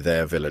by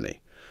their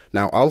villainy.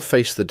 Now I'll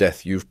face the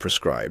death you've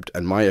prescribed,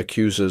 and my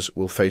accusers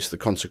will face the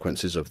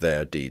consequences of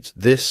their deeds.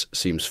 This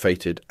seems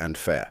fated and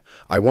fair.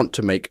 I want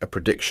to make a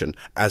prediction,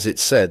 as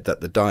it's said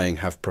that the dying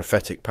have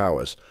prophetic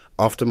powers.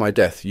 After my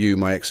death, you,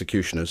 my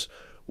executioners,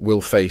 will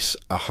face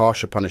a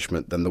harsher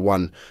punishment than the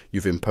one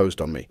you've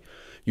imposed on me.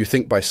 You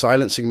think by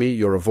silencing me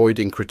you're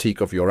avoiding critique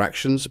of your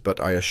actions,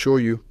 but I assure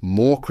you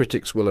more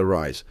critics will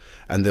arise,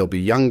 and they'll be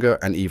younger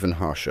and even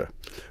harsher.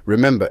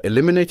 Remember,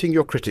 eliminating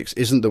your critics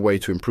isn't the way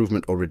to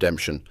improvement or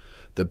redemption.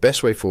 The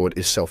best way forward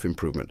is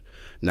self-improvement.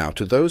 Now,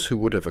 to those who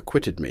would have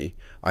acquitted me,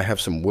 I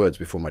have some words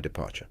before my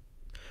departure.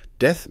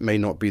 Death may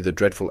not be the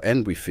dreadful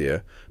end we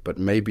fear, but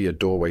may be a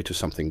doorway to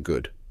something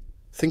good.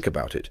 Think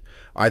about it.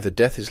 Either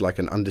death is like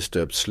an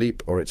undisturbed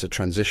sleep, or it's a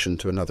transition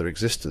to another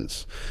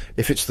existence.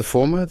 If it's the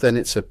former, then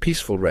it's a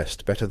peaceful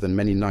rest, better than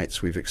many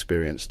nights we've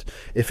experienced.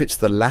 If it's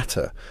the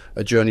latter,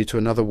 a journey to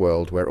another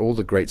world where all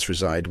the greats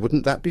reside,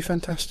 wouldn't that be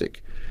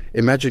fantastic?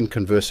 Imagine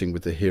conversing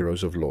with the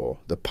heroes of law,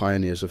 the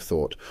pioneers of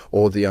thought,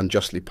 or the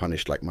unjustly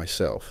punished like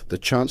myself. The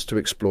chance to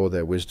explore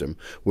their wisdom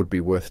would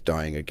be worth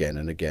dying again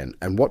and again.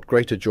 And what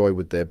greater joy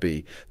would there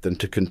be than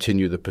to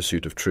continue the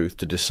pursuit of truth,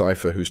 to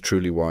decipher who's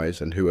truly wise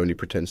and who only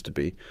pretends to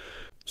be?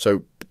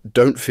 So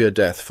don't fear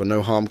death, for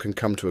no harm can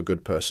come to a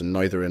good person,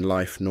 neither in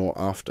life nor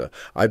after.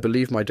 I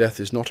believe my death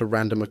is not a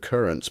random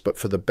occurrence, but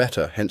for the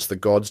better, hence the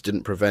gods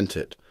didn't prevent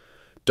it.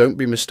 Don't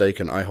be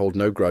mistaken, I hold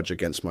no grudge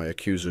against my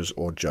accusers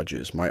or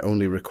judges. My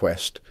only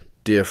request,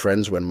 dear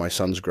friends, when my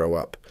sons grow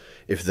up,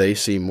 if they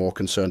seem more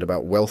concerned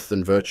about wealth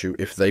than virtue,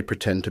 if they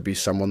pretend to be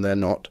someone they're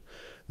not,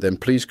 then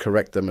please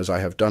correct them as I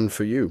have done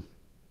for you.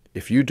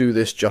 If you do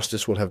this,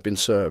 justice will have been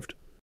served.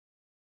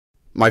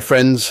 My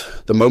friends,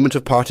 the moment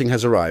of parting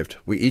has arrived.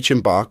 We each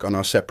embark on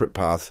our separate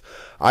path,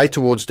 I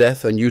towards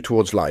death and you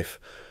towards life.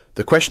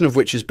 The question of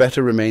which is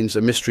better remains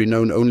a mystery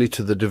known only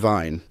to the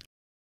divine.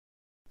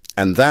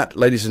 And that,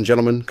 ladies and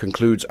gentlemen,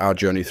 concludes our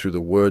journey through the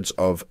words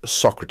of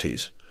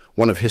Socrates,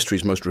 one of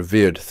history's most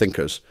revered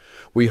thinkers.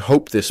 We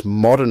hope this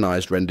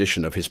modernized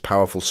rendition of his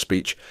powerful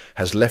speech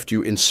has left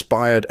you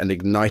inspired and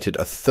ignited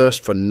a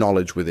thirst for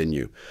knowledge within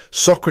you.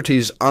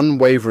 Socrates'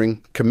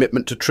 unwavering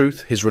commitment to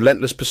truth, his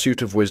relentless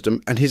pursuit of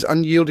wisdom, and his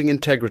unyielding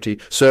integrity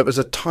serve as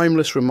a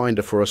timeless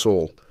reminder for us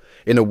all.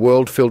 In a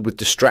world filled with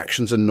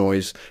distractions and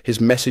noise, his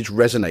message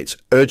resonates,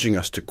 urging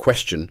us to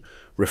question,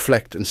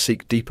 reflect, and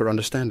seek deeper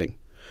understanding.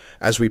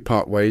 As we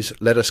part ways,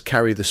 let us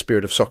carry the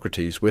spirit of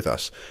Socrates with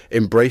us,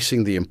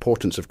 embracing the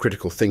importance of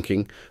critical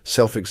thinking,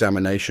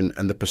 self-examination,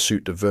 and the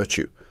pursuit of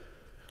virtue.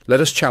 Let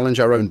us challenge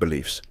our own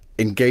beliefs,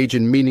 engage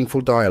in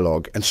meaningful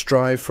dialogue, and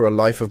strive for a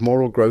life of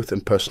moral growth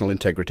and personal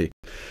integrity.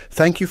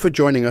 Thank you for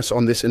joining us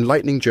on this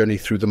enlightening journey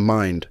through the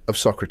mind of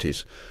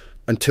Socrates.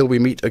 Until we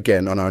meet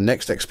again on our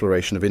next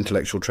exploration of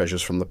intellectual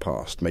treasures from the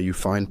past, may you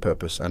find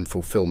purpose and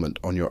fulfillment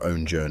on your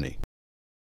own journey.